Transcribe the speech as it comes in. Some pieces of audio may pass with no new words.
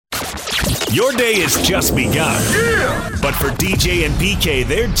Your day has just begun. Yeah! But for DJ and PK,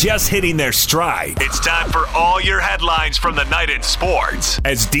 they're just hitting their stride. It's time for all your headlines from the night in sports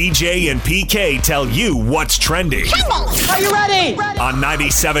as DJ and PK tell you what's trending. Are you ready? On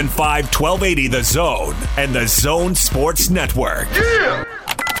 97.5 1280 The Zone and The Zone Sports Network. Yeah!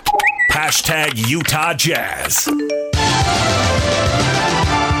 Hashtag Utah Jazz.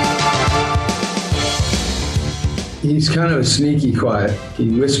 He's kind of a sneaky quiet.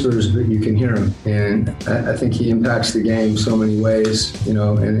 He whispers, but you can hear him. And I think he impacts the game so many ways,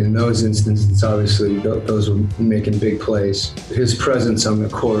 and in those instances, obviously, those are making big plays. His presence on the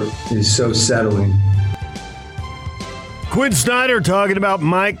court is so settling. Quinn Snyder talking about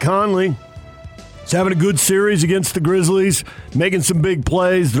Mike Conley. He's having a good series against the Grizzlies, making some big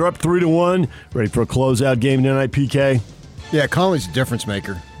plays. They're up 3-1, ready for a closeout game tonight, PK. Yeah, Conley's a difference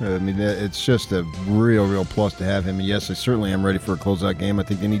maker. I mean, it's just a real plus to have him. And yes, I certainly am ready for a closeout game. I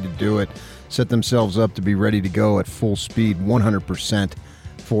think they need to do it, set themselves up to be ready to go at full speed, 100%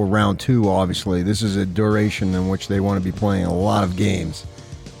 for round two, obviously. This is a duration in which they want to be playing a lot of games.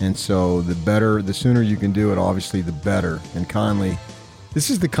 And so the sooner you can do it, obviously, the better. And Conley, this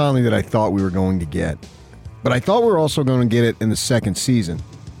is the Conley that I thought we were going to get. But I thought we were also going to get it in the second season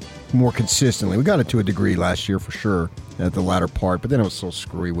more consistently. We got it to a degree last year for sure at the latter part, but then it was so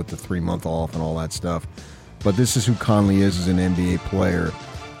screwy with the 3-month off and all that stuff. But this is who Conley is as an NBA player.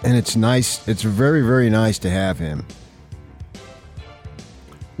 And it's nice. It's very, very nice to have him.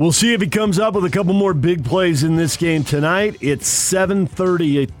 We'll see if he comes up with a couple more big plays in this game tonight. It's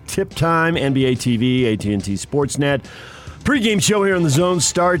 7:30 tip time, NBA TV, AT&T Sportsnet. Pre-game show here on The Zone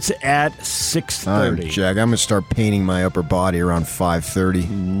starts at 6:30. Jack, I'm going to start painting my upper body around 5:30.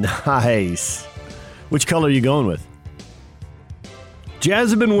 Nice. Which color are you going with?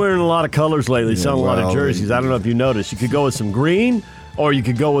 Jazz have been wearing a lot of colors lately, selling a lot of jerseys. I don't know if you noticed. You could go with some green, or you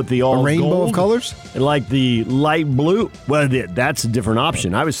could go with the all a rainbow gold, of colors? And like the light blue. Well, that's a different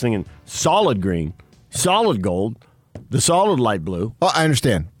option. I was thinking solid green, solid gold, the solid light blue. Oh, I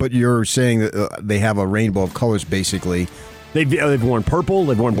understand. But you're saying that they have a rainbow of colors, basically. They've worn purple,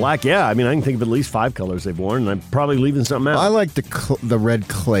 they've worn black. Yeah, I mean, I can think of at least 5 colors they've worn, and I'm probably leaving something out. I like the red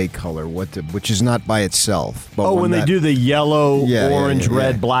clay color, which is not by itself. But when they do the yellow, orange, yeah.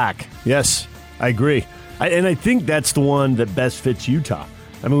 red, black. Yes, I agree. And I think that's the one that best fits Utah.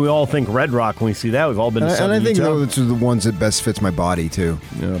 I mean, we all think Red Rock when we see that. We've all been to Southern And I think Utah. those are the ones that best fits my body, too.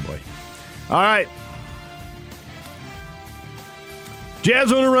 Oh, boy. All right.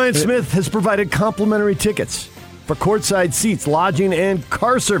 Jazz owner Ryan Smith has provided complimentary tickets for courtside seats, lodging, and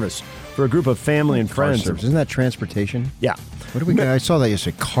car service for a group of family and friends. Service. Isn't that transportation? Yeah. What do we got? I saw that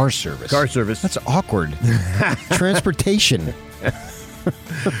yesterday. Car service. Car service. That's awkward. Transportation.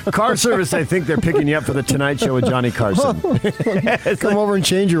 Car service, I think they're picking you up for the Tonight Show with Johnny Carson. Come over and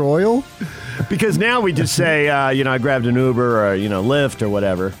change your oil? Because now we just say, I grabbed an Uber or, Lyft or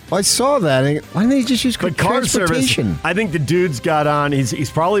whatever. I saw that. Why didn't they just use car service? I think the dude's got on,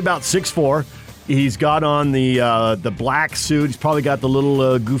 he's probably about 6'4". He's got on the black suit. He's probably got the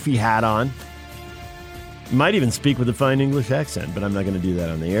little goofy hat on. Might even speak with a fine English accent, but I'm not going to do that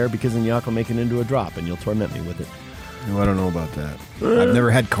on the air because then Yak will make it into a drop and you'll torment me with it. No, I don't know about that. I've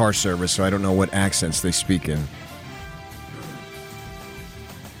never had car service, so I don't know what accents they speak in.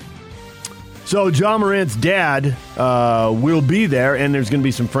 So Ja Morant's dad will be there, and there's going to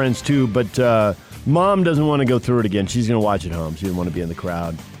be some friends too, but Mom doesn't want to go through it again. She's going to watch at home. She doesn't want to be in the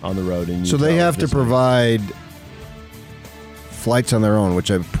crowd on the road. So they have to provide flights on their own, which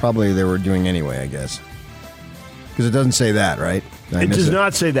they were doing anyway, I guess. Because it doesn't say that, right? It does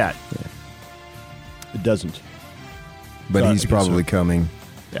not say that. Yeah. It doesn't. But he's probably coming.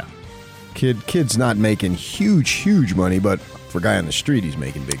 Yeah. Kid's not making huge money, but for a guy on the street, he's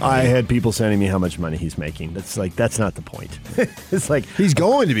making big money. I had people sending me how much money he's making. That's not the point. It's like he's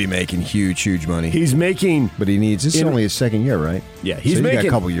going to be making huge money. He's making, but this is only his second year, right? Yeah, he's got a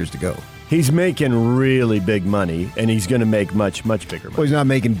couple years to go. He's making really big money, and he's going to make much bigger money. Well, he's not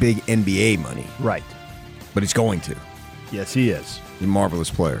making big NBA money, right? But he's going to. Yes, he is. He's a marvelous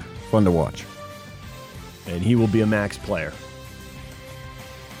player, fun to watch, and he will be a max player.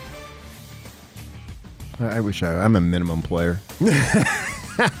 I wish I'm a minimum player.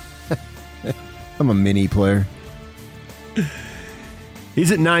 I'm a mini player.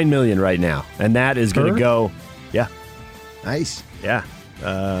 He's at $9 million right now, and that is going to go. Yeah, nice. Yeah,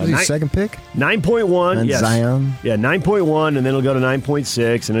 was he second pick? 9.1. And yes. Zion. Yeah, 9.1, and then he'll go to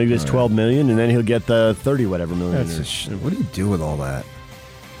 9.6, and then he gets $12 million, and then he'll get the 30 whatever million. What do you do with all that?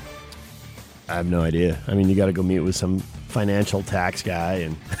 I have no idea. I mean, you got to go meet with some financial tax guy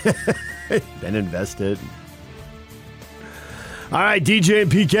and then invest it. All right, DJ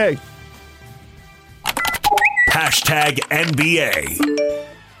and PK. #NBA.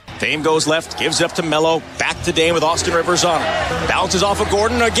 Dame goes left, gives it up to Melo. Back to Dame with Austin Rivers on him. Bounces off of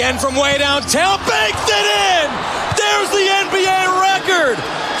Gordon again from way downtown. Banked it in! There's the NBA record!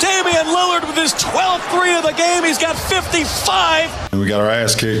 Damian Lillard with his 12th three of the game. He's got 55. We got our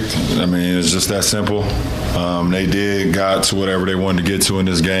ass kicked. I mean, it's just that simple. They got to whatever they wanted to get to in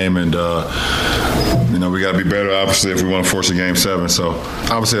this game, and we got to be better, obviously, if we want to force a Game 7. So,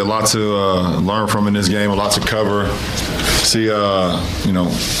 obviously, a lot to learn from in this game, a lot to cover. See,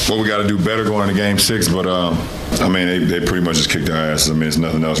 what we got to do better going into Game 6. But they pretty much just kicked our asses. I mean, there's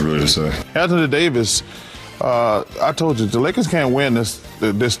nothing else really to say. Anthony Davis, I told you the Lakers can't win this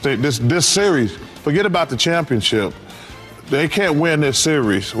series. Forget about the championship. They can't win this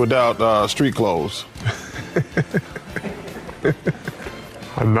series without street clothes.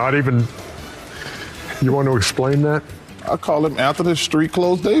 I'm not even. You want to explain that? I call him Anthony Street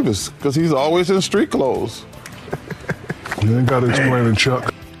Clothes Davis because he's always in street clothes. You ain't got to explain it,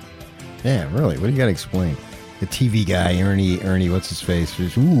 Chuck. Yeah, really. What do you got to explain? The TV guy, Ernie, what's his face?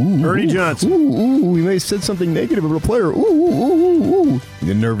 Ernie Johnson. He may have said something negative about a player.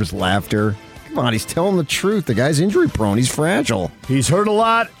 The nervous laughter. Come on, he's telling the truth. The guy's injury prone. He's fragile. He's hurt a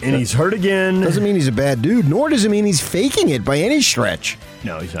lot, and he's hurt again. Doesn't mean he's a bad dude, nor does it mean he's faking it by any stretch.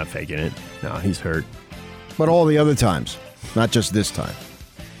 No, he's not faking it. No, he's hurt. But all the other times, not just this time.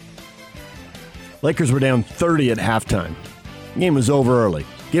 Lakers were down 30 at halftime. The game was over early.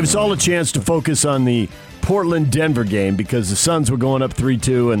 Gave us all a chance to focus on the Portland-Denver game because the Suns were going up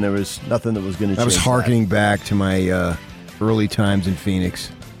 3-2, and there was nothing that was going to change. I was hearkening back to my early times in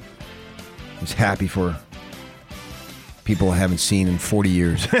Phoenix. I was happy for people I haven't seen in 40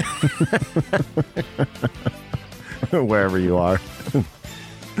 years. Wherever you are.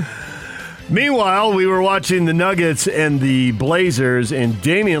 Meanwhile, we were watching the Nuggets and the Blazers, and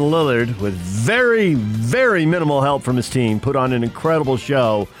Damian Lillard, with very, very minimal help from his team, put on an incredible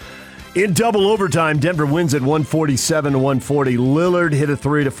show. In double overtime, Denver wins at 147-140. Lillard hit a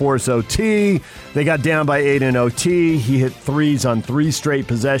three to force OT. They got down by 8 in OT. He hit threes on 3 straight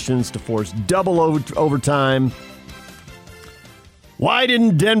possessions to force double overtime. Why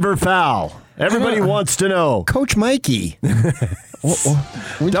didn't Denver foul? Everybody wants to know. Coach Mikey.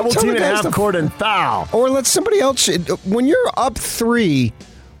 Double team at half court and foul. Or let somebody else. When you're up 3,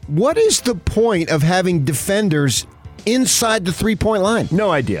 what is the point of having defenders inside the 3-point line?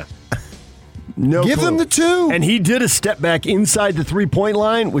 No idea. No Give clue. them the 2. And he did a step back inside the 3-point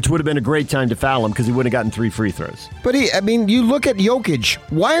line, which would have been a great time to foul him because he would have gotten 3 free throws. But you look at Jokic.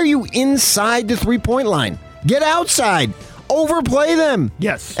 Why are you inside the 3-point line? Get outside. Overplay them.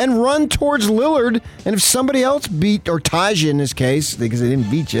 Yes. And run towards Lillard. And if somebody else beat, or ties you in this case, because they didn't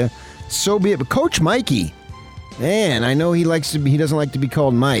beat you, so be it. But Coach Mikey, man, I know he doesn't like to be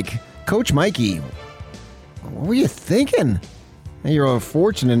called Mike. Coach Mikey, what were you thinking? And you're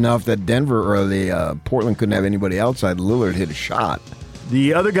fortunate enough that Denver or the Portland couldn't have anybody outside. Lillard hit a shot.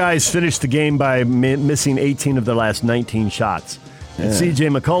 The other guys finished the game by missing 18 of their last 19 shots. Yeah. And C.J.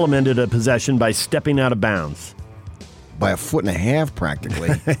 McCollum ended a possession by stepping out of bounds. By a foot and a half, practically.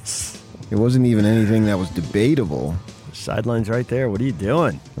 It wasn't even anything that was debatable. The sideline's right there. What are you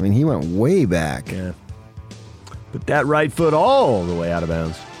doing? I mean, he went way back. Yeah. Put that right foot all the way out of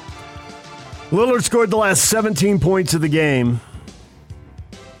bounds. Lillard scored the last 17 points of the game.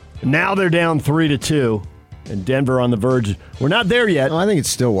 Now they're down 3-2, and Denver on the verge. We're not there yet. No, I think it's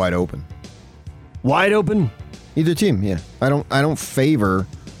still wide open. Wide open? Either team, yeah. I don't favor.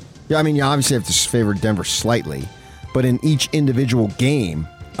 Yeah, I mean, you obviously have to favor Denver slightly, but in each individual game,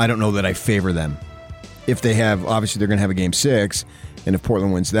 I don't know that I favor them. If they have, obviously, they're going to have a Game 6, and if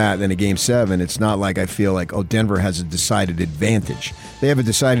Portland wins that, then a Game 7. It's not like I feel like, Denver has a decided advantage. They have a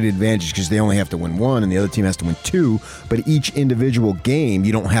decided advantage because they only have to win 1, and the other team has to win 2. But each individual game,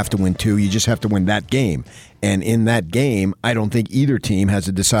 you don't have to win 2. You just have to win that game. And in that game, I don't think either team has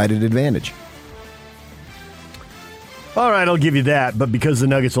a decided advantage. All right, I'll give you that. But because the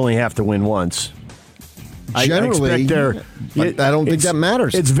Nuggets only have to win once, generally, I don't think that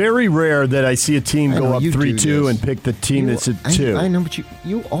matters. It's very rare that I see a team go up 3-2 and pick the team that's at 2. I know, but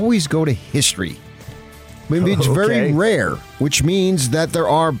you always go to history. Maybe it's very rare, which means that there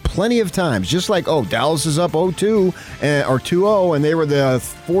are plenty of times, just like, Dallas is up 0-2 or 2-0, and they were the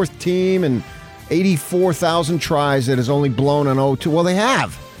 4th team and 84,000 tries that has only blown an 0-2. Well, they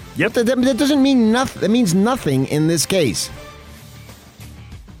have. Yep. That doesn't mean nothing. That means nothing in this case.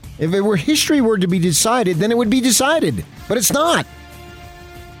 If history were to be decided, then it would be decided. But it's not.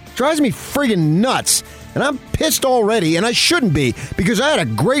 It drives me friggin' nuts. And I'm pissed already, and I shouldn't be, because I had a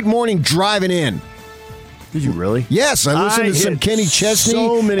great morning driving in. Did you really? Yes, I listened to some Kenny Chesney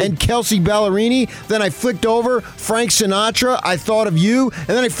and Kelsey Ballerini. Then I flicked over Frank Sinatra. I thought of you. And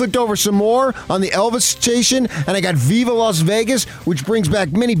then I flicked over some more on the Elvis station. And I got Viva Las Vegas, which brings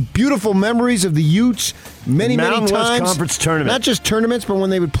back many beautiful memories of the Utes many times. West Conference tournament. Not just tournaments, but when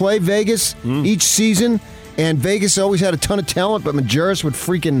they would play Vegas each season. And Vegas always had a ton of talent, but Majerus would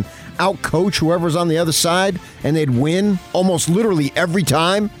freaking out-coach whoever's on the other side. And they'd win almost literally every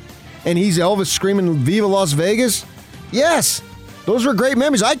time. And he's Elvis screaming Viva Las Vegas? Yes. Those were great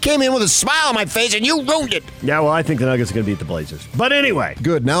memories. I came in with a smile on my face, and you ruined it. Yeah, well, I think the Nuggets are going to beat the Blazers. But anyway.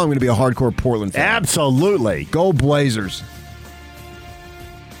 Good. Now I'm going to be a hardcore Portland fan. Absolutely. Go Blazers.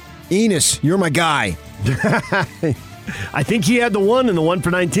 Enos, you're my guy. I think he had the one and the 1 for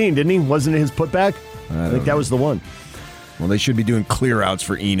 19, didn't he? Wasn't it his putback? I think that was the one. Well, they should be doing clear-outs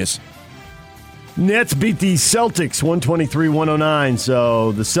for Enos. Nets beat the Celtics 123-109,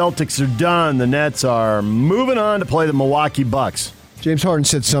 so the Celtics are done. The Nets are moving on to play the Milwaukee Bucks. James Harden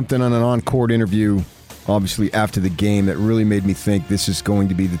said something on an on-court interview, obviously after the game, that really made me think this is going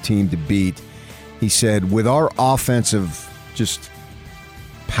to be the team to beat. He said, with our offensive, just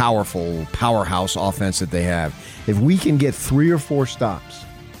powerful, powerhouse offense that they have, if we can get 3 or 4 stops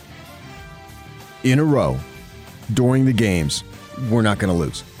in a row during the games, we're not going to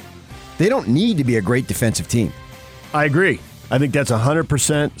lose. They don't need to be a great defensive team. I agree. I think that's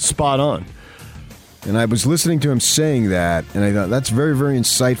 100% spot on. And I was listening to him saying that, and I thought, that's very, very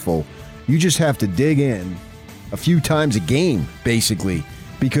insightful. You just have to dig in a few times a game, basically,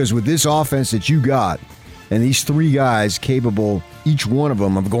 because with this offense that you got, and these 3 guys capable, each one of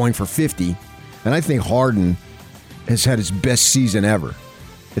them, of going for 50, and I think Harden has had his best season ever.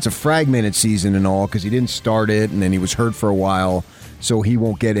 It's a fragmented season and all, because he didn't start it, and then he was hurt for a while, so he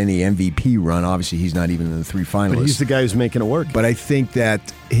won't get any MVP run. Obviously, he's not even in the 3 finalists. But he's the guy who's making it work. But I think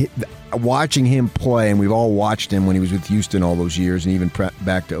that watching him play, and we've all watched him when he was with Houston all those years, and even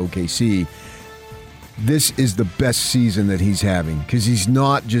back to OKC, this is the best season that he's having, because he's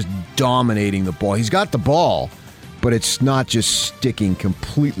not just dominating the ball. He's got the ball, but it's not just sticking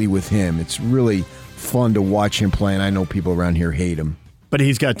completely with him. It's really fun to watch him play, and I know people around here hate him. But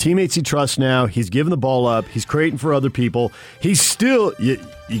he's got teammates he trusts now. He's giving the ball up. He's creating for other people. He's still, you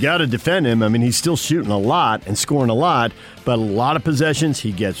got to defend him. I mean, he's still shooting a lot and scoring a lot, but a lot of possessions,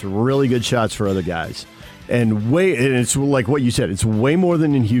 he gets really good shots for other guys. And it's like what you said, it's way more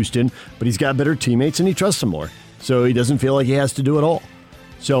than in Houston, but he's got better teammates and he trusts them more. So he doesn't feel like he has to do it all.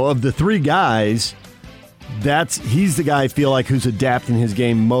 So of the 3 guys, he's the guy I feel like who's adapting his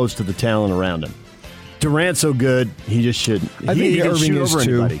game most to the talent around him. Durant's so good, he just shouldn't. I think Irving is too.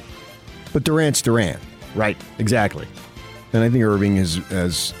 Anybody. But Durant's Durant. Right, exactly. And I think Irving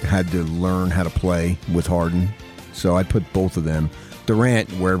has had to learn how to play with Harden. So I'd put both of them. Durant,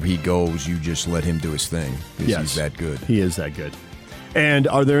 wherever he goes, you just let him do his thing. Because he's that good. He is that good. And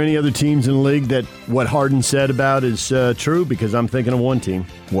are there any other teams in the league that what Harden said about is true? Because I'm thinking of one team.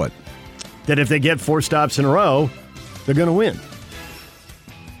 What? That if they get 4 stops in a row, they're going to win.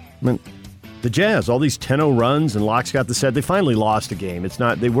 I mean, the Jazz, all these 10-0 runs, and Locke's got the set. They finally lost a game.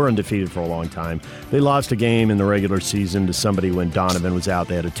 They were undefeated for a long time. They lost a game in the regular season to somebody when Donovan was out.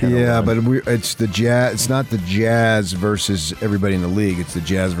 They had a 10-0 run. Yeah, but it's the Jazz. It's not the Jazz versus everybody in the league. It's the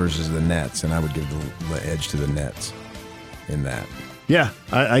Jazz versus the Nets, and I would give the edge to the Nets in that. Yeah,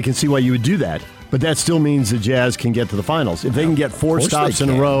 I can see why you would do that. But that still means the Jazz can get to the finals. If they can get 4 stops in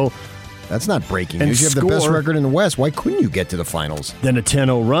a row. That's not breaking news. You have the best record in the West. Why couldn't you get to the finals? Then a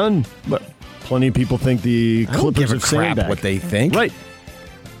 10-0 run. But plenty of people think the Clippers I don't give a are crap sandbag. what they think. Right.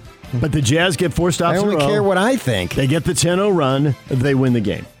 But the Jazz get 4 stops in a row. I only care what I think. They get the 10-0 run. They win the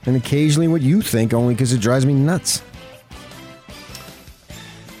game. And occasionally what you think, only because it drives me nuts.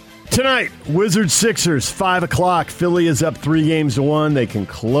 Tonight, Wizards-Sixers, 5 o'clock. Philly is up 3-1. They can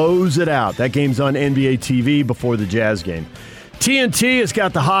close it out. That game's on NBA TV before the Jazz game. TNT has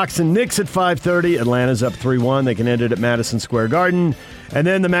got the Hawks and Knicks at 5:30. Atlanta's up 3-1. They can end it at Madison Square Garden. And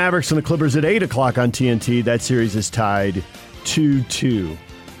then the Mavericks and the Clippers at 8 o'clock on TNT. That series is tied 2-2.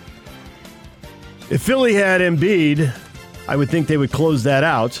 If Philly had Embiid, I would think they would close that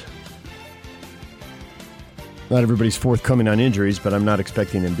out. Not everybody's forthcoming on injuries, but I'm not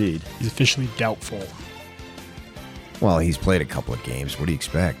expecting Embiid. He's officially doubtful. Well, he's played a couple of games. What do you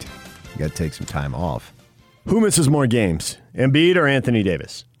expect? You got to take some time off. Who misses more games, Embiid or Anthony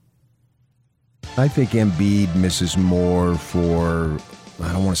Davis? I think Embiid misses more for,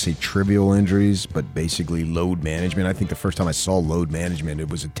 I don't want to say trivial injuries, but basically load management. I think the first time I saw load management, it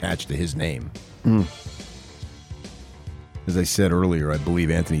was attached to his name. As I said earlier, I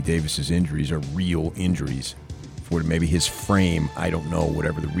believe Anthony Davis's injuries are real injuries What maybe his frame, I don't know,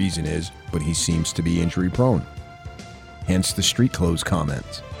 whatever the reason is, but he seems to be injury prone. Hence the street clothes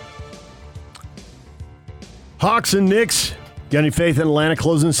comments. Hawks and Knicks. Got any faith in Atlanta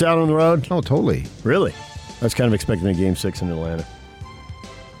closing this out on the road? Oh, totally. Really? I was kind of expecting a Game 6 in Atlanta.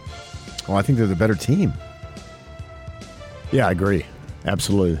 Well, I think they're the better team. Yeah, I agree.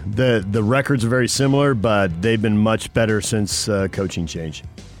 Absolutely. The records are very similar, but they've been much better since coaching change.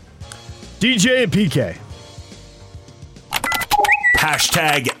 DJ and PK.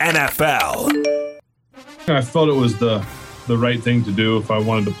 Hashtag NFL. I felt it was the right thing to do if I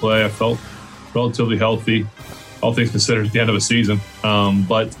wanted to play. I felt relatively healthy, all things considered, at the end of a season.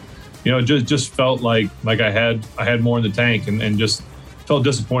 But just felt like I had more in the tank, and just felt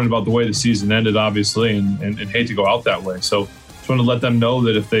disappointed about the way the season ended, obviously, and hate to go out that way. So just wanted to let them know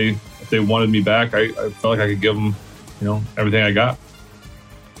that if they wanted me back, I felt like I could give them, everything I got.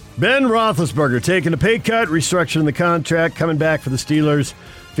 Ben Roethlisberger taking a pay cut, restructuring the contract, coming back for the Steelers.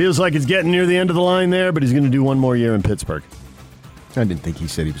 Feels like it's getting near the end of the line there, but he's going to do one more year in Pittsburgh. I didn't think he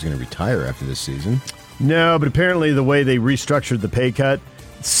said he was going to retire after this season. No, but apparently the way they restructured the pay cut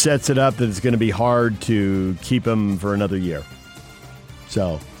sets it up that it's going to be hard to keep him for another year.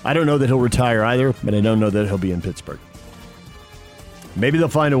 So I don't know that he'll retire either, but I don't know that he'll be in Pittsburgh. Maybe they'll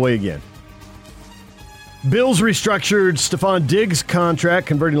find a way again. Bills restructured Stephon Diggs' contract,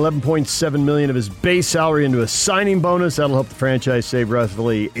 converting $11.7 million of his base salary into a signing bonus. That'll help the franchise save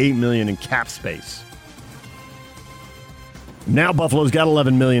roughly $8 million in cap space. Now Buffalo's got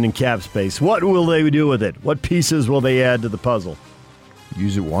 $11 million in cap space. What will they do with it? What pieces will they add to the puzzle?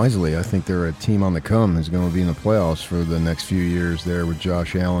 Use it wisely. I think they're a team on the come who's going to be in the playoffs for the next few years there with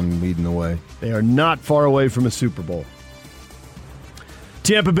Josh Allen leading the way. They are not far away from a Super Bowl.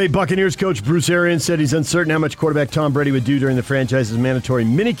 Tampa Bay Buccaneers coach Bruce Arians said he's uncertain how much quarterback Tom Brady would do during the franchise's mandatory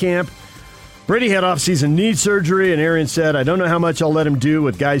minicamp. Brady had off-season knee surgery, and Arians said, I don't know how much I'll let him do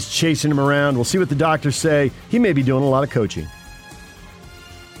with guys chasing him around. We'll see what the doctors say. He may be doing a lot of coaching.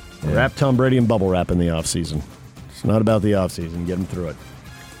 Yeah. Wrap Tom Brady in bubble wrap in the offseason. It's not about the offseason. Get him through it.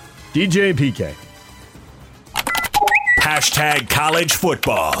 DJ PK. Hashtag college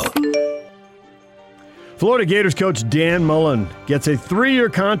football. Florida Gators coach Dan Mullen gets a 3-year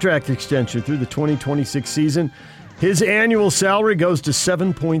contract extension through the 2026 season. His annual salary goes to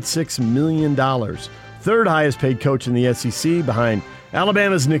 $7.6 million. Third highest paid coach in the SEC behind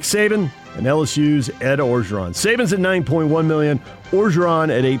Alabama's Nick Saban and LSU's Ed Orgeron. Saban's at $9.1 million, Orgeron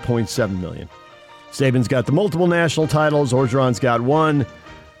at $8.7 million. Saban's got the multiple national titles. Orgeron's got one.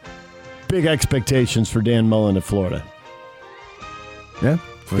 Big expectations for Dan Mullen at Florida. Yeah,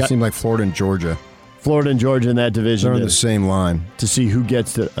 it seemed like Florida and Georgia. Florida and Georgia in that division. They're on the same line. To see who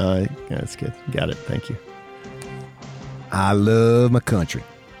gets to... yeah, that's good. Got it. Thank you. I love my country.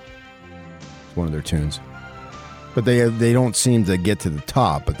 It's one of their tunes. But they don't seem to get to the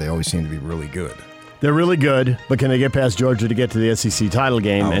top, but they always seem to be really good. They're really good, but can they get past Georgia to get to the SEC title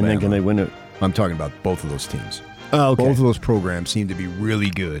game, and then can they win it? I'm talking about both of those teams. Oh, okay. Both of those programs seem to be really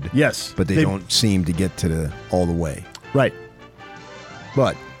good. Yes. But they don't seem to get to all the way. Right.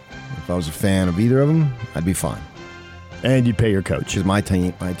 But if I was a fan of either of them, I'd be fine. And you'd pay your coach. Because my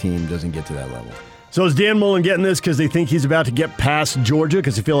team doesn't get to that level. So is Dan Mullen getting this because they think he's about to get past Georgia?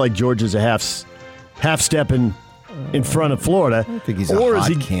 Because they feel like Georgia's a half step in front of Florida. I think he's a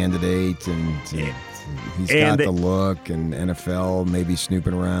hot candidate, and he's got the look, and NFL maybe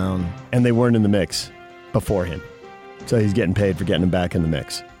snooping around. And they weren't in the mix before him. So he's getting paid for getting him back in the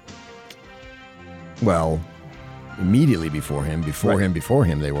mix. Well, immediately before him, before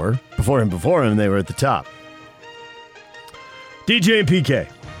him, they were. Before him, they were at the top. DJ and PK.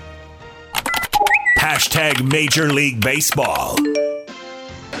 Hashtag Major League Baseball.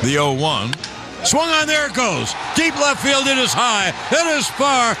 The 0-1. Swung on, there it goes. Deep left field, it is high, it is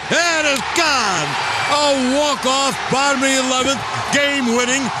far, it is gone. A walk-off, bottom of the 11th,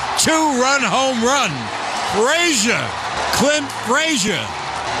 game-winning, 2-run home run. Frazier, Clint Frazier.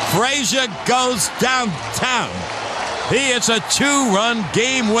 Frazier goes downtown. He hits a 2-run,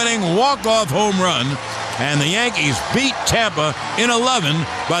 game-winning walk-off home run, and the Yankees beat Tampa in 11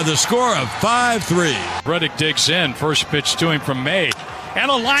 by the score of 5-3. Reddick digs in. First pitch to him from May. And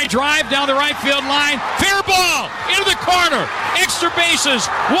a line drive down the right field line. Fair ball into the corner. Extra bases.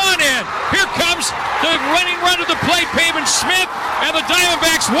 One in. Here comes the running run to the plate. Pavin Smith and the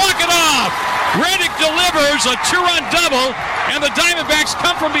Diamondbacks walk it off. Reddick delivers a 2-run double, and the Diamondbacks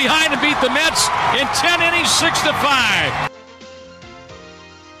come from behind and beat the Mets in 10 innings, 6-5.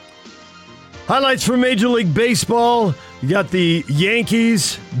 Highlights from Major League Baseball. You got the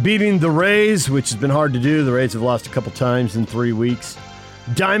Yankees beating the Rays, which has been hard to do. The Rays have lost a couple times in 3 weeks.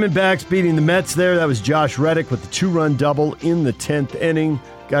 Diamondbacks beating the Mets there. That was Josh Reddick with the 2-run double in the 10th inning.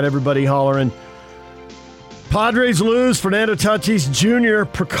 Got everybody hollering. Padres lose. Fernando Tatis Jr.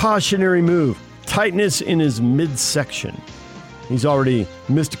 precautionary move. Tightness in his midsection. He's already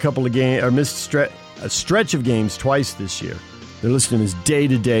missed a couple of games, or missed a stretch of games twice this year. They're listing as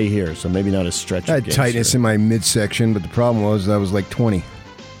day-to-day here, so maybe not a stretch of games. I had tightness in my midsection, but the problem was I was like 20.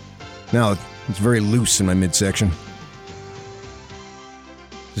 Now it's very loose in my midsection.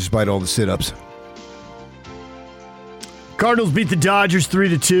 Despite all the sit-ups. Cardinals beat the Dodgers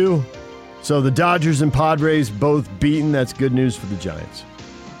 3-2. So the Dodgers and Padres both beaten. That's good news for the Giants.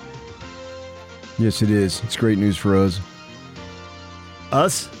 Yes, it is. It's great news for us.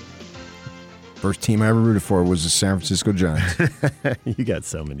 Us? First team I ever rooted for was the San Francisco Giants. You got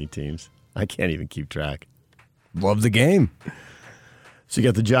so many teams. I can't even keep track. Love the game. So you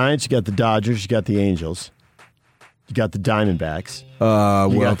got the Giants, you got the Dodgers, you got the Angels. You got the Diamondbacks.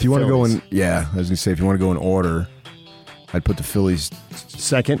 Well, if you want to go in, I was going to say, if you want to go in order, I'd put the Phillies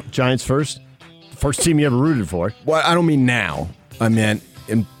second, Giants first. First team you ever rooted for. Well, I don't mean now. I meant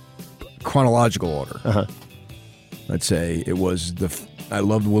in chronological order. Uh-huh. I'd say it was I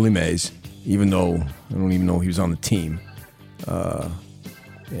loved Willie Mays, even though I don't even know he was on the team.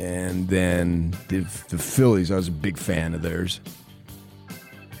 And then the Phillies, I was a big fan of theirs.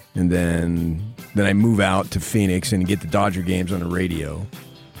 And then I move out to Phoenix and get the Dodger games on the radio.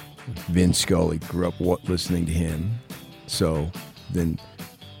 Vin Scully, grew up listening to him. So then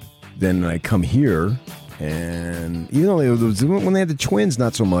I come here, and even though when they had the Twins,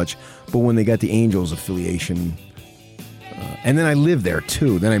 not so much, but when they got the Angels affiliation, and then I lived there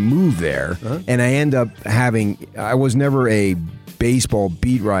too. Then I moved there, and I end up I was never a baseball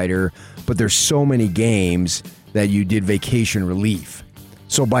beat writer, but there's so many games that you did vacation relief.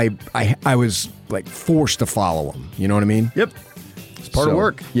 So I was like forced to follow them. You know what I mean? Yep. It's part of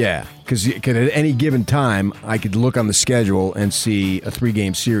work. Yeah, because at any given time, I could look on the schedule and see a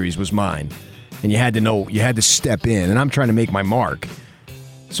 3-game series was mine. And you had to step in. And I'm trying to make my mark.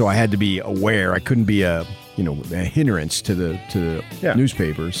 So I had to be aware. I couldn't be a hindrance to the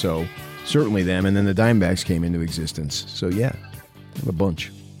newspaper. So certainly them. And then the Diamondbacks came into existence. So yeah, a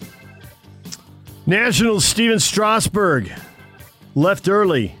bunch. Nationals Steven Strasburg left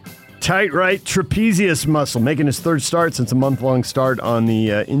early. Tight right trapezius muscle, making his third start since a month-long start on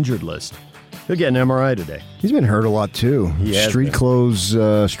the injured list. He'll get an MRI today. He's been hurt a lot, too. Street clothes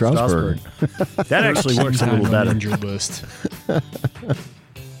Strasburg. That actually works a little better. Injured list.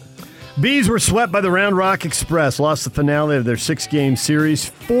 Bees were swept by the Round Rock Express. Lost the finale of their 6-game series,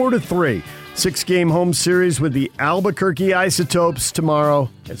 4-3. 6-game home series with the Albuquerque Isotopes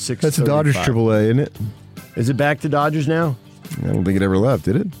tomorrow at 6:35. That's a Dodgers AAA, isn't it? Is it back to Dodgers now? I don't think it ever left,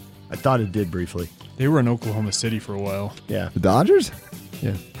 did it? I thought it did briefly. They were in Oklahoma City for a while. Yeah. The Dodgers?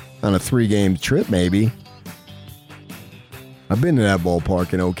 Yeah. On a 3-game trip, maybe. I've been to that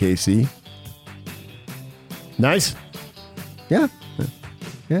ballpark in OKC. Nice. Yeah.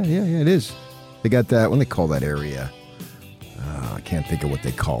 Yeah, it is. They got that, what do they call that area? I can't think of what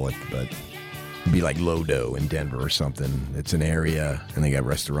they call it, but it'd be like Lodo in Denver or something. It's an area, and they got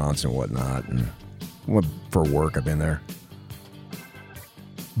restaurants and whatnot. And for work, I've been there.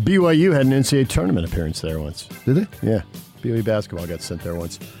 BYU had an NCAA tournament appearance there once. Did they? Yeah. BYU basketball got sent there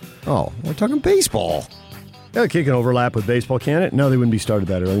once. Oh, we're talking baseball. Yeah, it can overlap with baseball, can it? No, they wouldn't be started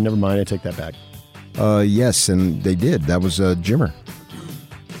that early. Never mind, I take that back. Yes, and they did. That was Jimmer.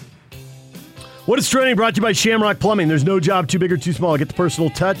 What is trending? Brought to you by Shamrock Plumbing. There's no job too big or too small. Get the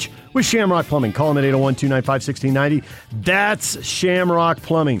personal touch with Shamrock Plumbing. Call them at 801-295-1690. That's Shamrock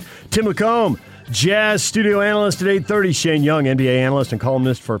Plumbing. Tim McComb, Jazz studio analyst at 8:30. Shane Young, NBA analyst and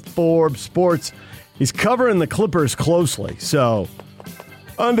columnist for Forbes Sports. He's covering the Clippers closely. So,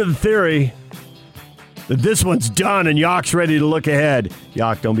 under the theory that this one's done and Yock's ready to look ahead.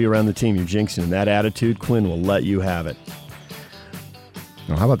 Yock, don't be around the team. You're jinxing. That attitude, Quinn will let you have it.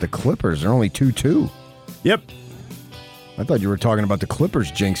 Well, how about the Clippers? They're only 2-2. Yep. I thought you were talking about the Clippers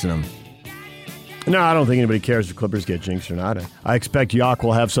jinxing them. No, I don't think anybody cares if Clippers get jinxed or not. I expect Yock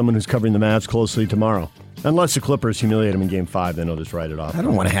will have someone who's covering the Mavs closely tomorrow. Unless the Clippers humiliate them in Game 5, then they'll just write it off. I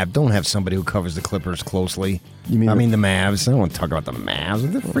don't have somebody who covers the Clippers closely. You mean the Mavs? I don't want to talk about the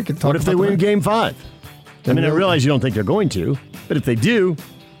Mavs. What if they win Game 5? I mean, I realize you don't think they're going to, but if they do,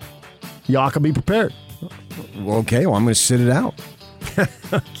 Yock will be prepared. Well, okay, I'm going to sit it out.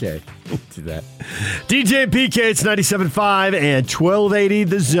 Okay, do that. DJ and PK, it's 97.5 and 1280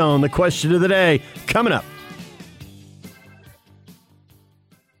 The Zone. The question of the day coming up.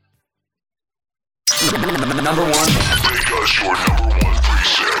 Number one. Make us your number one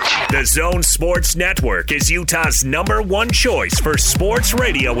preset. The Zone Sports Network is Utah's #1 choice for sports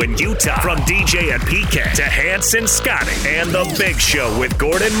radio in Utah. From DJ and PK to Hans and Scotty and The Big Show with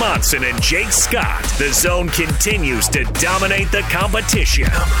Gordon Monson and Jake Scott, The Zone continues to dominate the competition.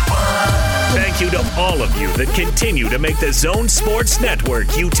 Thank you to all of you that continue to make the Zone Sports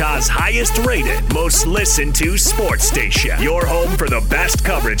Network Utah's highest rated, most listened to sports station. Your home for the best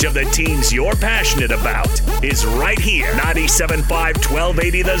coverage of the teams you're passionate about is right here. 97.5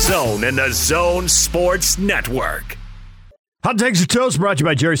 1280 The Zone and the Zone Sports Network. Hot Takes or Toast brought to you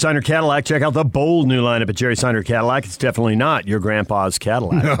by Jerry Seiner Cadillac. Check out the bold new lineup at Jerry Seiner Cadillac. It's definitely not your grandpa's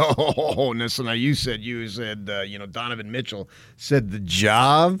Cadillac. No, listen, now you said Donovan Mitchell said the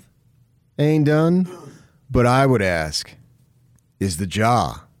job ain't done, but I would ask, is the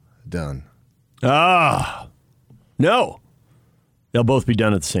jaw done? No. They'll both be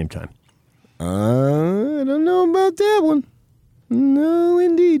done at the same time. I don't know about that one. No,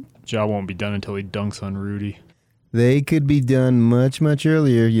 indeed. Ja won't be done until he dunks on Rudy. They could be done much, much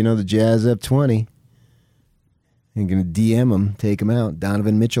earlier. You know, the Jazz up 20. You're going to DM him, take him out,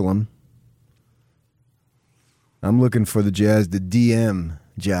 Donovan Mitchell him. I'm looking for the Jazz to DM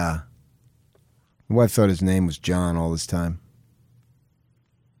Ja. My wife thought his name was John all this time.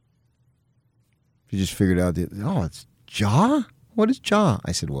 She just figured out it's Ja? What is Ja?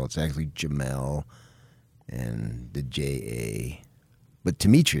 I said, well, it's actually Jamel and the J-A. But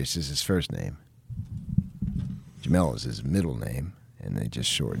Demetrius is his first name. Jamel is his middle name, and they just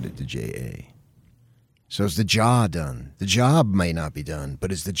shortened it to J-A. So is the Ja done? The job may not be done,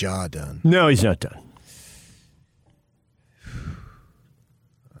 but is the Ja done? No, he's not done.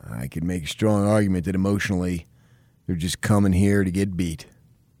 I could make a strong argument that emotionally they're just coming here to get beat.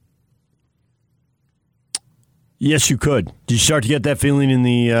 Yes, you could. Did you start to get that feeling in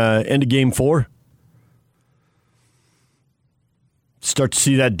the end of Game 4? Start to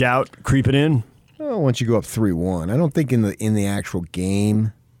see that doubt creeping in? Oh, once you go up 3-1. I don't think in the actual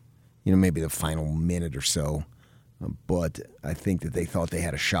game, maybe the final minute or so, but I think that they thought they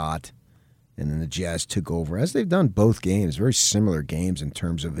had a shot, and then the Jazz took over, as they've done both games, very similar games in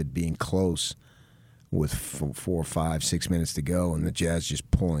terms of it being close with 4, 5, 6 minutes to go, and the Jazz just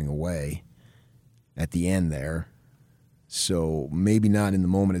pulling away at the end there. So maybe not in the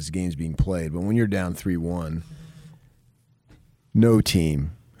moment as the game's being played, but when you're down 3-1, no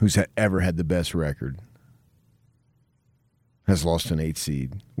team who's ever had the best record has lost an 8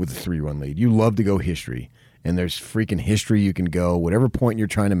 seed with a 3-run lead. You love to go history, and there's freaking history you can go, whatever point you're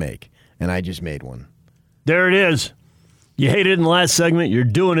trying to make, and I just made one. There it is. You hated it in the last segment. You're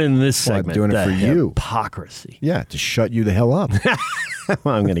doing it in this segment. I'm doing it for you. Hypocrisy. Yeah, to shut you the hell up.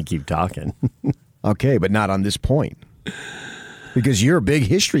 Well, I'm going to keep talking. Okay, but not on this point. Because you're a big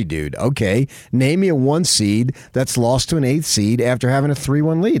history dude. Okay, name me a 1 seed that's lost to an 8 seed after having a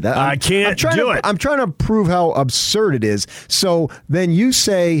 3-1 lead. I can't do it. I'm trying to prove how absurd it is. So then you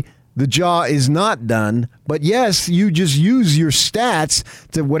say the jaw is not done, but yes, you just use your stats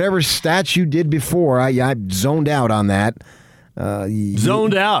to whatever stats you did before. I zoned out on that.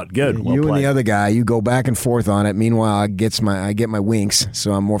 Zoned out. Good. Well you played. and the other guy, you go back and forth on it. Meanwhile, I get my winks,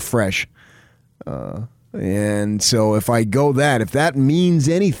 so I'm more fresh. And so if that means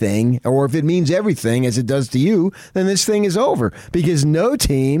anything, or if it means everything as it does to you, then this thing is over. Because no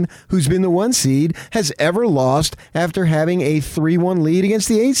team who's been the 1 seed has ever lost after having a 3-1 lead against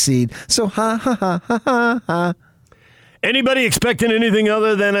the 8 seed. So ha ha ha ha ha ha. Anybody expecting anything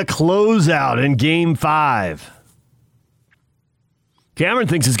other than a closeout in Game 5? Cameron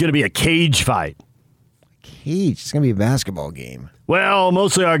thinks it's going to be a cage fight. Cage? It's going to be a basketball game. Well,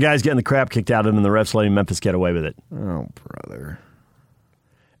 mostly our guys getting the crap kicked out of them and the refs letting Memphis get away with it. Oh, brother.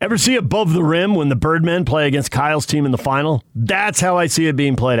 Ever see Above the Rim when the Birdmen play against Kyle's team in the final? That's how I see it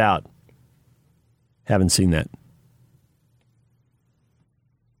being played out. Haven't seen that.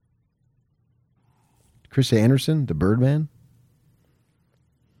 Chris Anderson, the Birdman?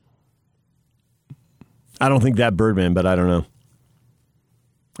 I don't think that Birdman, but I don't know.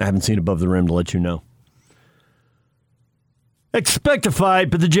 I haven't seen Above the Rim to let you know. Expect a fight,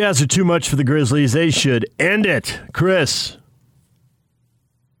 but the Jazz are too much for the Grizzlies. They should end it. Chris.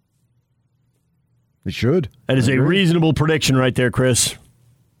 They should. That is a reasonable prediction right there, Chris.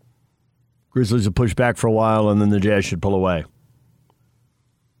 Grizzlies will push back for a while, and then the Jazz should pull away.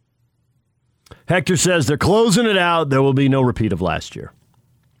 Hector says they're closing it out. There will be no repeat of last year.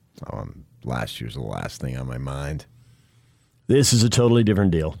 Last year's the last thing on my mind. This is a totally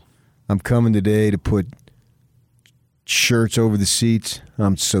different deal. I'm coming today to put shirts over the seats.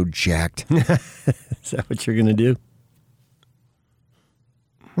 I'm so jacked. Is that what you're going to do?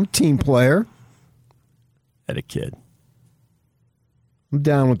 I'm a team player. Had a kid. I'm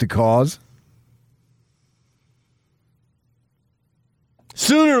down with the cause.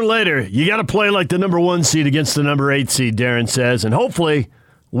 Sooner or later, you got to play like the number 1 seed against the number 8 seed, Darren says, and hopefully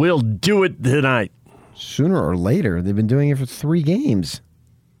we'll do it tonight. Sooner or later? They've been doing it for 3 games.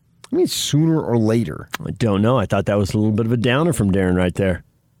 I mean, sooner or later. I don't know. I thought that was a little bit of a downer from Darren right there.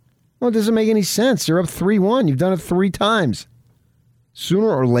 Well, it doesn't make any sense. You're up 3-1. You've done it 3 times. Sooner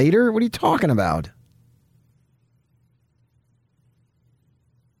or later? What are you talking about?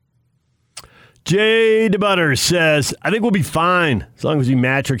 Jay DeButter says, I think we'll be fine as long as we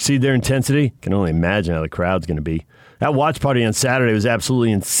match or exceed their intensity. Can only imagine how the crowd's going to be. That watch party on Saturday was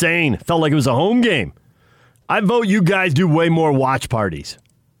absolutely insane. Felt like it was a home game. I vote you guys do way more watch parties.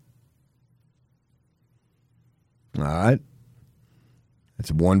 All right.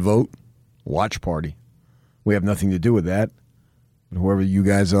 That's 1 vote. Watch party. We have nothing to do with that. But whoever you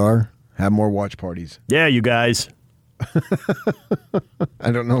guys are, have more watch parties. Yeah, you guys.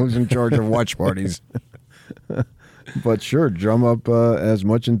 I don't know who's in charge of watch parties. But sure, drum up as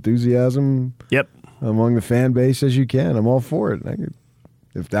much enthusiasm among the fan base as you can. I'm all for it.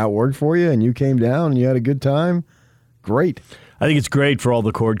 If that worked for you and you came down and you had a good time, great. I think it's great for all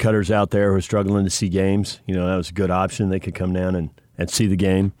the cord cutters out there who are struggling to see games. You know, that was a good option. They could come down and see the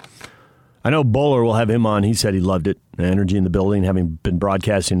game. I know Bowler will have him on. He said he loved it. The energy in the building, having been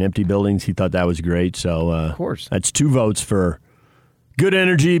broadcasting in empty buildings, he thought that was great. So, of course, that's 2 votes for good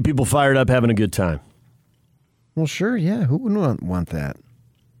energy, people fired up, having a good time. Well, sure, yeah. Who wouldn't want that?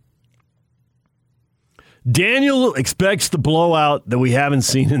 Daniel expects the blowout that we haven't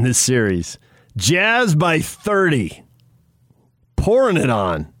seen in this series. Jazz by 30. Pouring it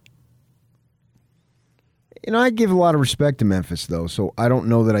on. You know, I give a lot of respect to Memphis, though, so I don't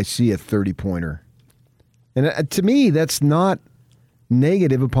know that I see a 30-pointer. And to me, that's not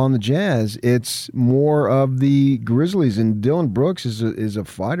negative upon the Jazz. It's more of the Grizzlies. And Dylan Brooks is a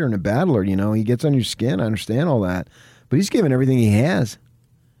fighter and a battler. You know, he gets on your skin. I understand all that. But he's given everything he has.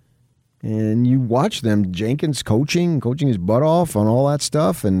 And you watch them, Jenkins coaching his butt off on all that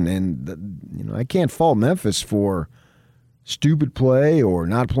stuff. And you know, I can't fault Memphis for stupid play or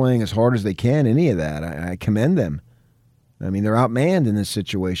not playing as hard as they can, any of that. I commend them. I mean, they're outmanned in this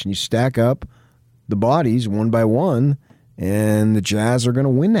situation. You stack up the bodies one by one, and the Jazz are going to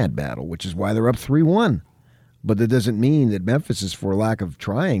win that battle, which is why they're up 3-1. But that doesn't mean that Memphis is for lack of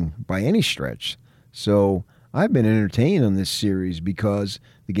trying by any stretch. So I've been entertained on this series because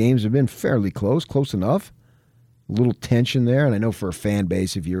the games have been fairly close enough. A little tension there, and I know for a fan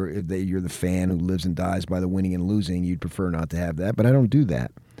base, if you're the fan who lives and dies by the winning and losing, you'd prefer not to have that, but I don't do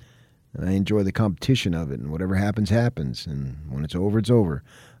that. I enjoy the competition of it, and whatever happens, happens, and when it's over, it's over.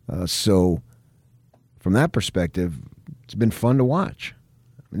 So from that perspective, it's been fun to watch.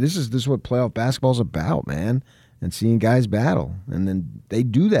 I mean, this is what playoff basketball's about, man, and seeing guys battle, and then they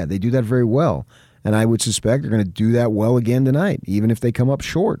do that. They do that very well, and I would suspect they're going to do that well again tonight, even if they come up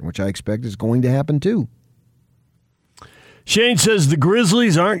short, which I expect is going to happen too. Shane says the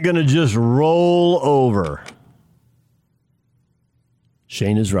Grizzlies aren't going to just roll over.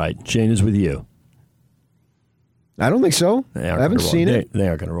 Shane is right. Shane is with you. I don't think so. I haven't seen it. They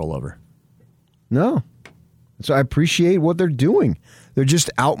aren't going to roll over. No. So I appreciate what they're doing. They're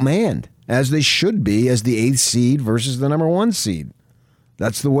just outmanned, as they should be, as the 8th seed versus the number 1 seed.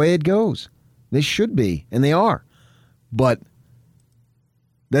 That's the way it goes. They should be, and they are. But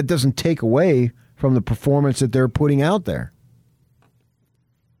that doesn't take away from the performance that they're putting out there.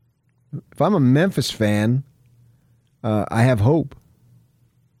 If I'm a Memphis fan, I have hope.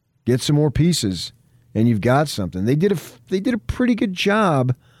 Get some more pieces, and you've got something. They did a pretty good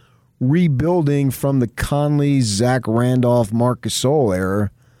job rebuilding from the Conley, Zach Randolph, Marc Gasol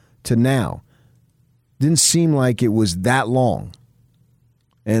era to now. Didn't seem like it was that long.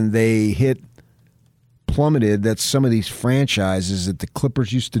 And they plummeted that some of these franchises that the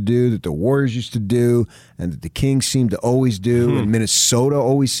Clippers used to do, that the Warriors used to do, and that the Kings seem to always do, and Minnesota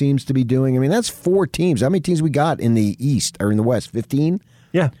always seems to be doing. I mean, that's 4 teams. How many teams we got in the East or in the West? 15?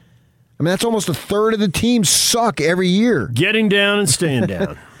 Yeah. I mean, that's almost a third of the teams suck every year. Getting down and staying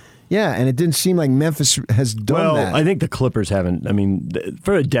down. Yeah, and it didn't seem like Memphis has done that. I think the Clippers haven't. I mean,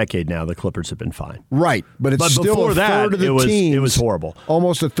 for a decade now, the Clippers have been fine. Right, but it's still before a third of the teams. It was horrible.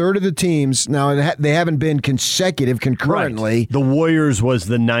 Almost a third of the teams. Now, they haven't been consecutive concurrently. Right. The Warriors was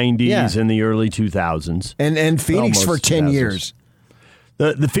the 90s and the early 2000s. And Phoenix for 10 years.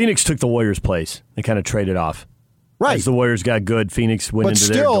 The Phoenix took the Warriors' place. They kind of traded off. Right. As the Warriors got good, Phoenix went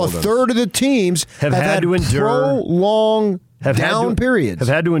into their doldrums. But still, a third of the teams have had to endure prolonged have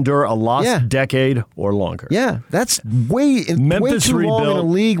had to endure a lost decade or longer. Yeah, that's way too long in a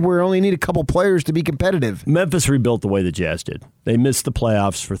league where you only need a couple players to be competitive. Memphis rebuilt the way the Jazz did. They missed the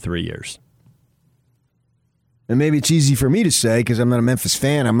playoffs for 3 years. And maybe it's easy for me to say because I'm not a Memphis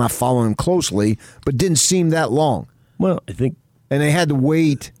fan. I'm not following them closely, but didn't seem that long. Well, I think... And they had to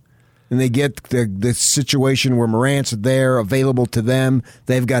wait, and they get the situation where Morant's there, available to them.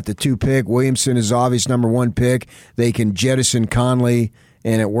 They've got the 2 pick. Williamson is obvious number 1 pick. They can jettison Conley,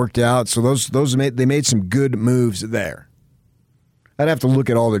 and it worked out. So they made some good moves there. I'd have to look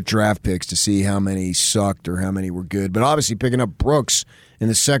at all their draft picks to see how many sucked or how many were good. But obviously picking up Brooks in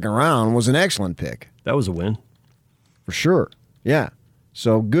the second round was an excellent pick. That was a win. For sure. Yeah.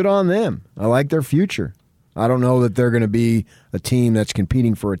 So good on them. I like their future. I don't know that they're going to be a team that's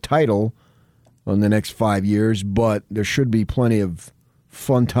competing for a title in the next 5 years, but there should be plenty of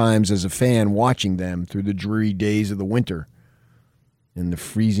fun times as a fan watching them through the dreary days of the winter and the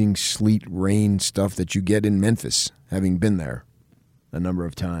freezing sleet, rain stuff that you get in Memphis, having been there a number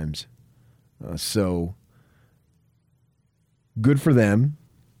of times. So good for them.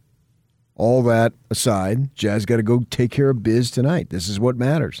 All that aside, Jazz got to go take care of biz tonight. This is what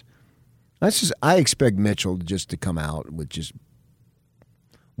matters. I expect Mitchell just to come out with just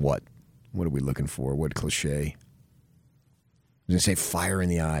what? What are we looking for? What cliche? I was going to say fire in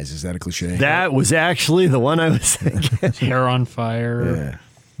the eyes. Is that a cliche? That was actually the one I was thinking. Hair on fire. Yeah.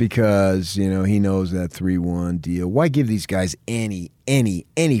 Because, he knows that 3-1 deal. Why give these guys any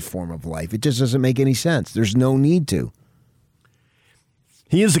form of life? It just doesn't make any sense. There's no need to.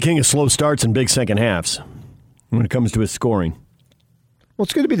 He is the king of slow starts and big second halves when it comes to his scoring. Well,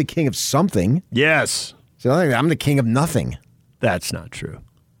 it's good to be the king of something. Yes. So I'm the king of nothing. That's not true.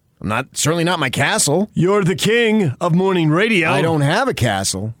 I'm certainly not my castle. You're the king of morning radio. I don't have a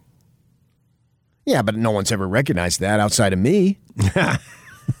castle. Yeah, but no one's ever recognized that outside of me.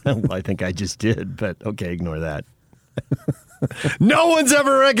 Well, I think I just did, but okay, ignore that. No one's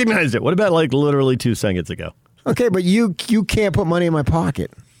ever recognized it. What about literally 2 seconds ago? Okay, but you can't put money in my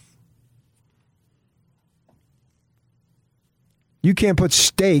pocket. You can't put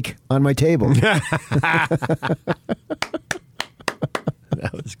steak on my table. That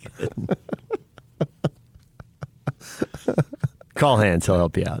was good. Call Hans. He'll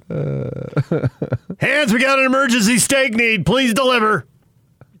help you out. Hans, we got an emergency steak need. Please deliver.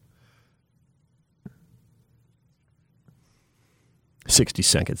 60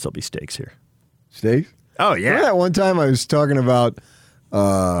 seconds. There'll be steaks here. Steaks? Oh, yeah. Remember that one time I was talking about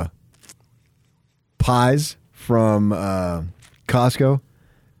pies from Costco?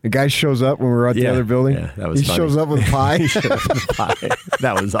 The guy shows up when we were at the other building. Yeah, that was He funny. shows up with a pie. He showed up with a pie.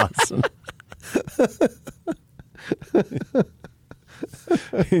 That was awesome.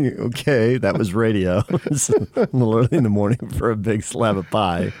 Okay, that was radio. It's a little early in the morning for a big slab of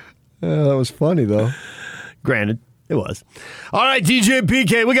pie. That was funny, though. Granted, it was. All right, DJ and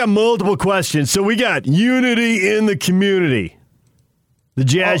PK, we got multiple questions. So we got unity in the community. The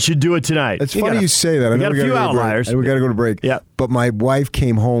Jazz should do it tonight. It's funny you say that. We got a few outliers. We got to go to break. Yeah. But my wife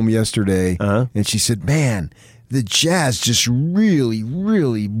came home yesterday, and she said, man, the Jazz just really,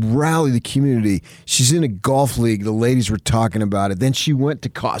 really rally the community. She's in a golf league. The ladies were talking about it. Then she went to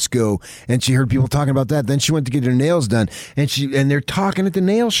Costco, and she heard people talking about that. Then she went to get her nails done, and they're talking at the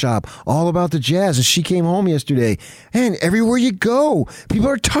nail shop all about the Jazz. And she came home yesterday, and everywhere you go, people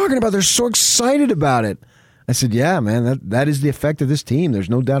are talking about it. They're so excited about it. I said, yeah, man, that is the effect of this team. There's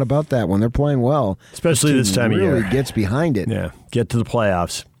no doubt about that. When they're playing well, especially this time of year, really gets behind it. Yeah, get to the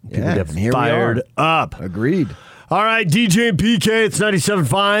playoffs. People Yeah, get and here fired we up. Agreed. All right, DJ and PK, it's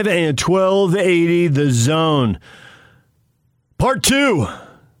 97.5 and 1280 The Zone. Part 2,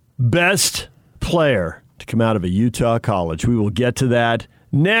 best player to come out of a Utah college. We will get to that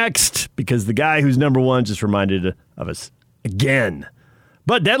next because the guy who's number 1 just reminded of us again.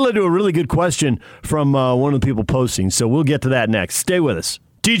 But that led to a really good question from one of the people posting, so we'll get to that next. Stay with us.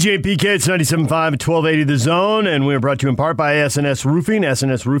 DJ and PK, it's 97.5 and 1280 The Zone, and we're brought to you in part by SNS Roofing.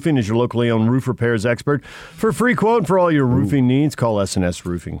 SNS Roofing is your locally owned roof repairs expert. For a free quote for all your roofing needs, call SNS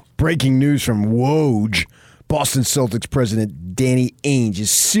Roofing. Breaking news from Woj. Boston Celtics president Danny Ainge is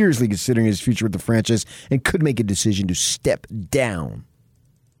seriously considering his future with the franchise and could make a decision to step down.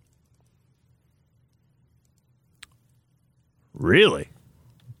 Really?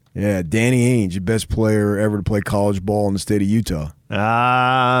 Yeah, Danny Ainge, the best player ever to play college ball in the state of Utah.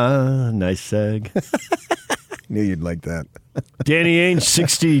 Nice seg. Knew you'd like that. Danny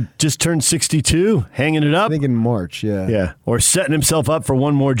Ainge, just turned 62, hanging it up. I think in March, yeah. Yeah, or setting himself up for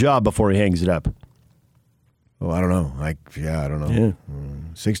one more job before he hangs it up. Oh, I don't know. I don't know. Yeah.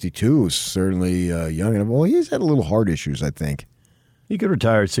 62 is certainly young enough. Well, he's had a little heart issues, I think. He could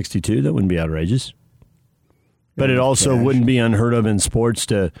retire at 62. That wouldn't be outrageous. But it also wouldn't be unheard of in sports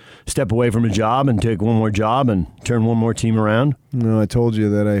to step away from a job and take one more job and turn one more team around. No, I told you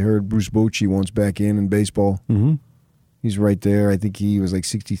that I heard Bruce Bochy wants back in baseball. Mm-hmm. He's right there. I think he was like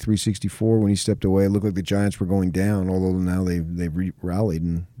 63, 64 when he stepped away. It looked like the Giants were going down, although now they've rallied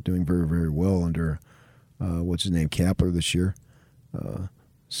and doing very, very well under, what's his name, Kapler this year.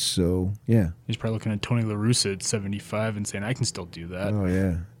 So, yeah. He's probably looking at Tony La Russa at 75 and saying, I can still do that. Oh,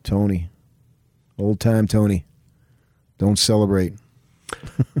 yeah. Tony. Old time Tony. Don't celebrate.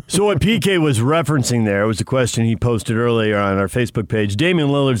 So what PK was referencing there was a question he posted earlier on our Facebook page. Damian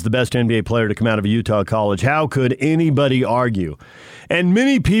Lillard's the best NBA player to come out of a Utah college. How could anybody argue? And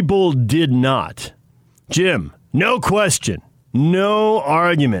many people did not. Jim, no question, no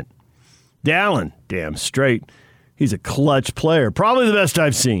argument. Dallin, damn straight. He's a clutch player. Probably the best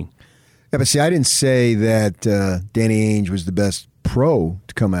I've seen. Yeah, but see, I didn't say that Danny Ainge was the best pro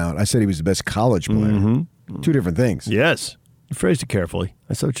to come out. I said he was the best college player. Mm-hmm. Two different things. Yes. You phrased it carefully.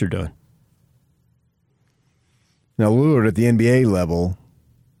 I see what you're doing. Now, Lillard at the NBA level,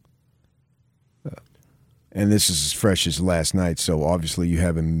 and this is as fresh as last night, so obviously you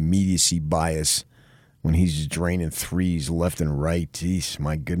have immediacy bias when he's draining threes left and right. Jeez,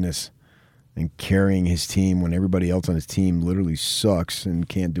 my goodness. And carrying his team when everybody else on his team literally sucks and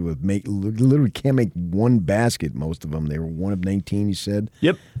literally can't make one basket, most of them. They were 1 of 19, you said?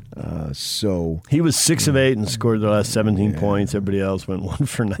 Yep. So he was 6 of 8 and scored the last 17 points. Everybody else went 1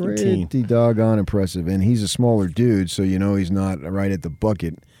 for 19. Pretty doggone impressive. And he's a smaller dude, so you know he's not right at the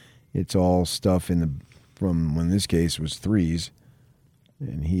bucket. It's all stuff from in this case was threes.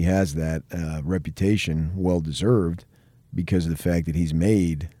 And he has that reputation, well-deserved, because of the fact that he's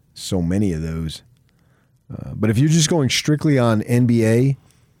made so many of those. But if you're just going strictly on NBA,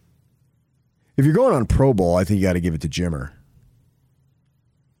 if you're going on Pro Bowl, I think you got to give it to Jimmer.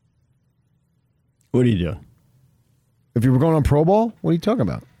 What are you doing? If you were going on Pro Bowl, what are you talking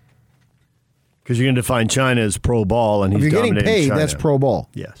about? Because you're going to define China as pro ball, and he's if you're getting paid, China. that's pro ball.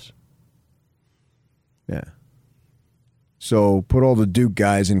 Yes. Yeah. So put all the Duke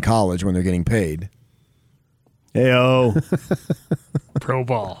guys in college when they're getting paid. Hey-oh. Pro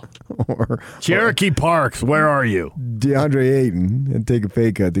ball. or Cherokee Parks, where are you? DeAndre Ayton, and take a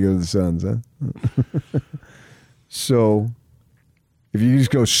pay cut to go to the Suns, huh? So if you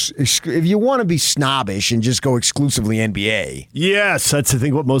just go, if you want to be snobbish and just go exclusively NBA. Yes, that's I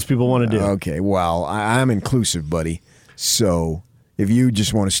think what most people want to do. Okay, well, I'm inclusive, buddy. So if you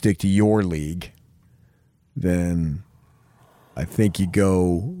just want to stick to your league, then I think you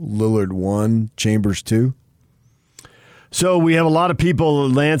go Lillard 1, Chambers 2. So we have a lot of people.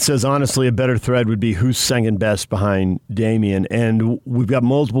 Lance says, honestly, a better thread would be who's second best behind Damian. And we've got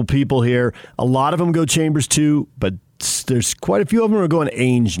multiple people here. A lot of them go Chambers 2, but there's quite a few of them who are going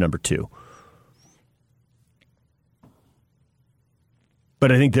Ainge number 2.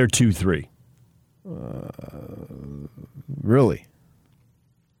 But I think they're 2-3. Really?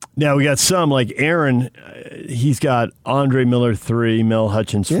 Now, we got some, like Aaron, he's got Andre Miller 3, Mel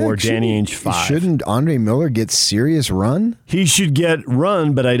Hutchins 4, Danny Ainge 5. Shouldn't Andre Miller get serious run? He should get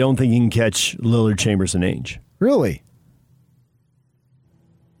run, but I don't think he can catch Lillard, Chambers, and Ainge. Really?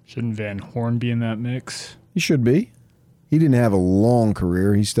 Shouldn't Van Horn be in that mix? He should be. He didn't have a long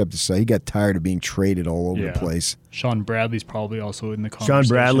career. He stepped aside. He got tired of being traded all over the place. Sean Bradley's probably also in the conversation. Sean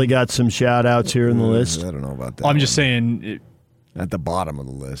Bradley got some shout-outs here in the list. I don't know about that. I'm just saying... At the bottom of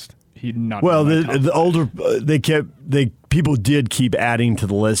the list. The older people did keep adding to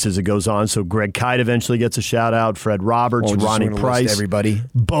the list as it goes on. So Greg Kite eventually gets a shout out. Fred Roberts, Ronnie Price, everybody.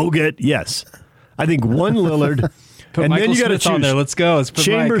 Bogut, yes. I think one Lillard, Put and Michael then you got to Smith choose. on there. Let's go. Let's put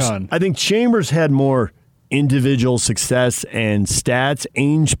Chambers. Mike on. I think Chambers had more individual success and stats.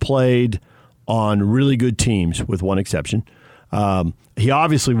 Ainge played on really good teams, with one exception. He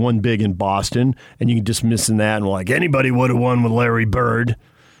obviously won big in Boston, and you can dismiss that and like anybody would have won with Larry Bird.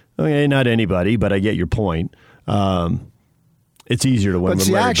 Okay, not anybody, but I get your point. It's easier to win with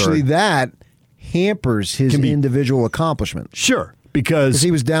Larry Bird. Actually, that hampers his individual accomplishment. Sure, because he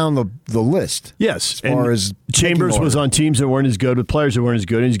was down the list. Yes, as far as Chambers was on teams that weren't as good with players that weren't as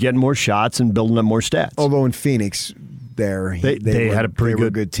good, and he's getting more shots and building up more stats. Although in Phoenix, they had a pretty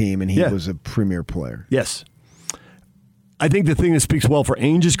good team, and he was a premier player. Yes. I think the thing that speaks well for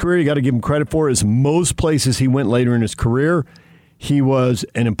Ainge's career, you got to give him credit for, is most places he went later in his career, he was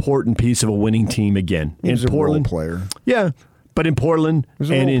an important piece of a winning team again. He was a role player. Yeah, but in Portland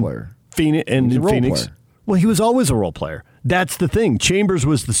and in Phoenix. Well, he was always a role player. That's the thing. Chambers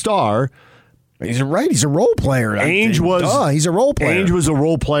was the star, He's a role player. He's a role player. Ainge was a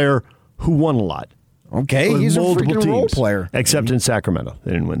role player who won a lot. Okay, he's a freaking role player. Except in Sacramento.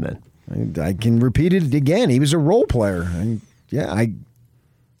 They didn't win then. I can repeat it again. He was a role player. I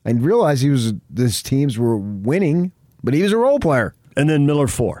realized his teams were winning, but he was a role player. And then Miller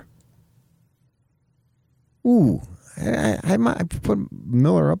 4. Ooh, I might put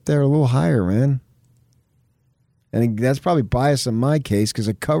Miller up there a little higher, man. And that's probably bias in my case because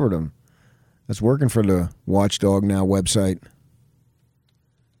I covered him. I was working for the Watchdog Now website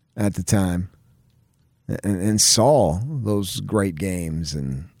at the time and saw those great games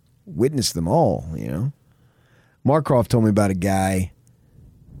and witnessed them all, Markov told me about a guy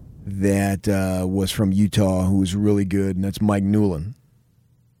that was from Utah who was really good, and that's Mike Newland.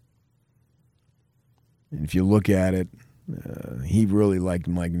 And if you look at it, he really liked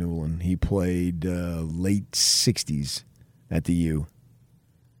Mike Newland. He played late 60s at the U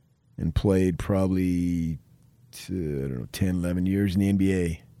and played probably 10, 11 years in the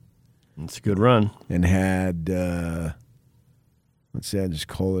NBA. It's a good run. And had, let's say I just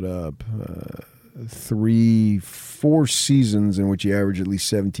call it up, 4 seasons in which he averaged at least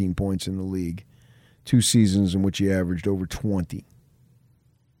 17 points in the league. 2 seasons in which he averaged over 20.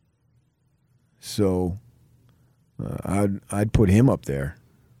 So I'd put him up there.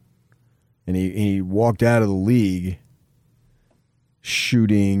 And he walked out of the league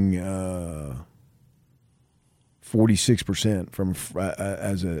shooting 46% from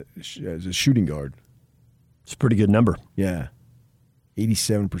as a shooting guard. It's a pretty good number. Yeah.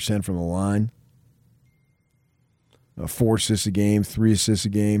 87% from the line. 4 assists a game, 3 assists a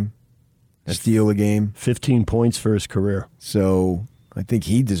game, steal a game. 15 points for his career. So I think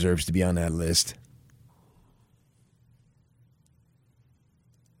he deserves to be on that list.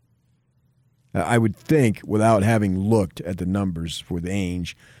 I would think, without having looked at the numbers with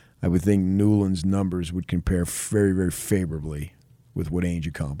Ainge, I would think Newland's numbers would compare very, very favorably with what Ainge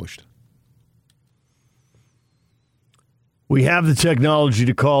accomplished. We have the technology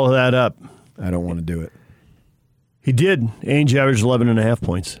to call that up. I don't want to do it. He did. Ainge averaged 11.5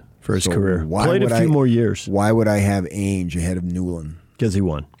 points for his career. Played a few more years. Why would I have Ainge ahead of Newland? Because he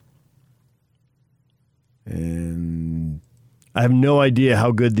won. And I have no idea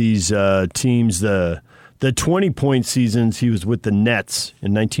how good these teams, the 20-point seasons he was with the Nets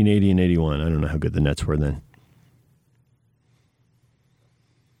in 1980 and 81. I don't know how good the Nets were then.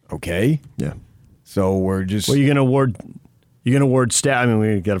 Okay. Yeah. So we're just... Well, you're going to award stat. I mean,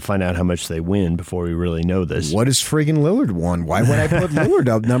 we got to find out how much they win before we really know this. What is friggin' Lillard won? Why would I put Lillard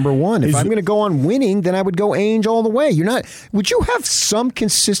up number one? If I'm going to go on winning, then I would go Ainge all the way. You're not. Would you have some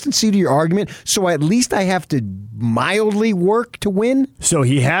consistency to your argument? So at least I have to mildly work to win. So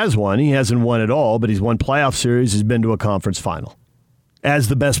he has won. He hasn't won at all, but he's won playoff series. He's been to a conference final as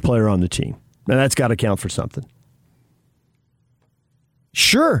the best player on the team. Now that's got to count for something.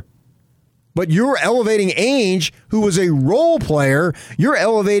 Sure. But you're elevating Ainge, who was a role player. You're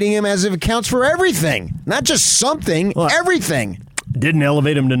elevating him as if it counts for everything. Not just something, everything. Didn't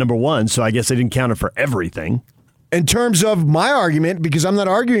elevate him to number one, so I guess they didn't count it for everything. In terms of my argument, because I'm not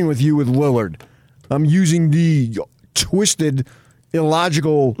arguing with you with Lillard. I'm using the twisted,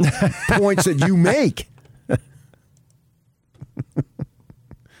 illogical points that you make.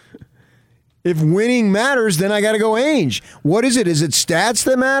 If winning matters, then I got to go Ainge. What is it? Is it stats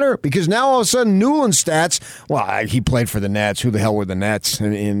that matter? Because now all of a sudden Newland's stats, well, he played for the Nets. Who the hell were the Nets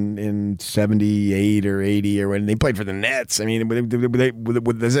in 78 or 80 or when they played for the Nets? I mean,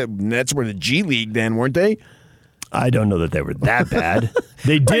 the Nets were the G League then, weren't they? I don't know that they were that bad.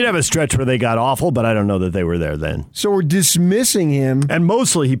 They did have a stretch where they got awful, but I don't know that they were there then. So we're dismissing him. And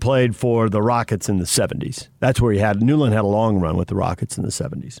mostly he played for the Rockets in the 70s. That's where Newland had a long run with the Rockets in the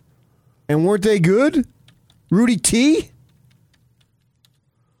 70s. And weren't they good? Rudy T?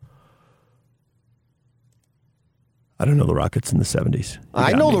 I don't know the Rockets in the 70s.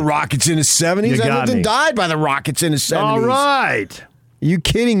 I know the Rockets in the 70s. I lived and died by the Rockets in the 70s. All right. Are you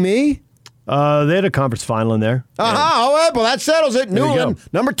kidding me? They had a conference final in there. All right. Well, that settles it. Newland,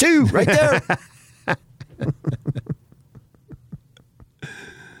 number 2, right there.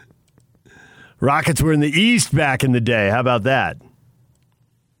 Rockets were in the East back in the day. How about that?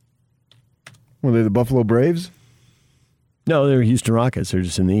 Were they the Buffalo Braves? No, they were Houston Rockets. They're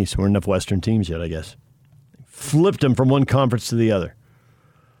just in the East. Weren't enough Western teams yet, I guess. Flipped them from one conference to the other.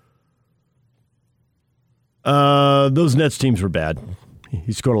 Those Nets teams were bad.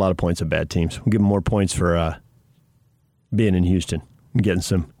 He scored a lot of points on bad teams. We'll give him more points for being in Houston and getting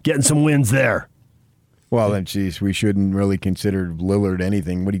some wins there. Well, then, geez, we shouldn't really consider Lillard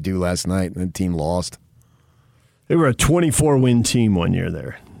anything. What did he do last night? The team lost. They were a 24-win team one year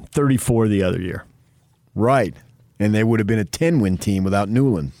there. 34 the other year. Right. And they would have been a 10-win team without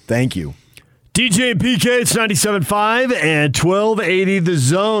Newland. Thank you. DJ and PK, it's 97.5 and 1280 The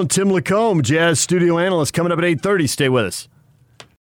Zone. Tim Lacombe, Jazz studio analyst, coming up at 8:30. Stay with us.